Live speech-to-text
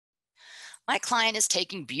My client is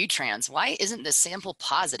taking Butrans. Why isn't this sample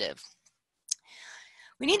positive?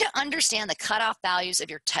 We need to understand the cutoff values of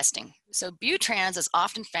your testing. So Butrans is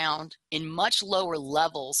often found in much lower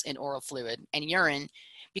levels in oral fluid and urine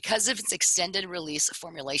because of its extended release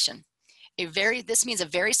formulation. This means a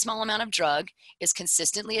very small amount of drug is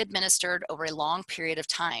consistently administered over a long period of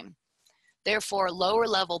time. Therefore, lower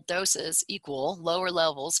level doses equal lower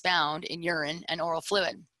levels found in urine and oral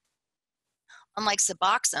fluid. Unlike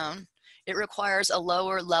Suboxone, it requires a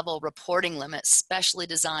lower level reporting limit specially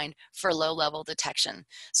designed for low level detection.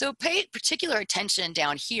 So pay particular attention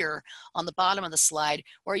down here on the bottom of the slide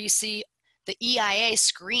where you see the EIA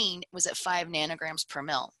screen was at 5 nanograms per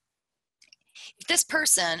mil. If this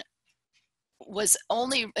person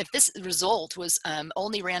if this result was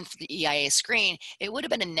only ran for the EIA screen, it would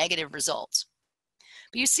have been a negative result.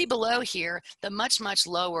 But you see below here the much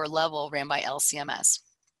lower level ran by LCMS.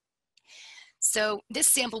 So this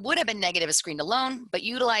sample would have been negative if screened alone, but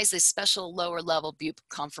utilize this special lower level Bup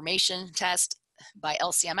confirmation test by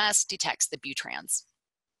LCMS detects the Butrans.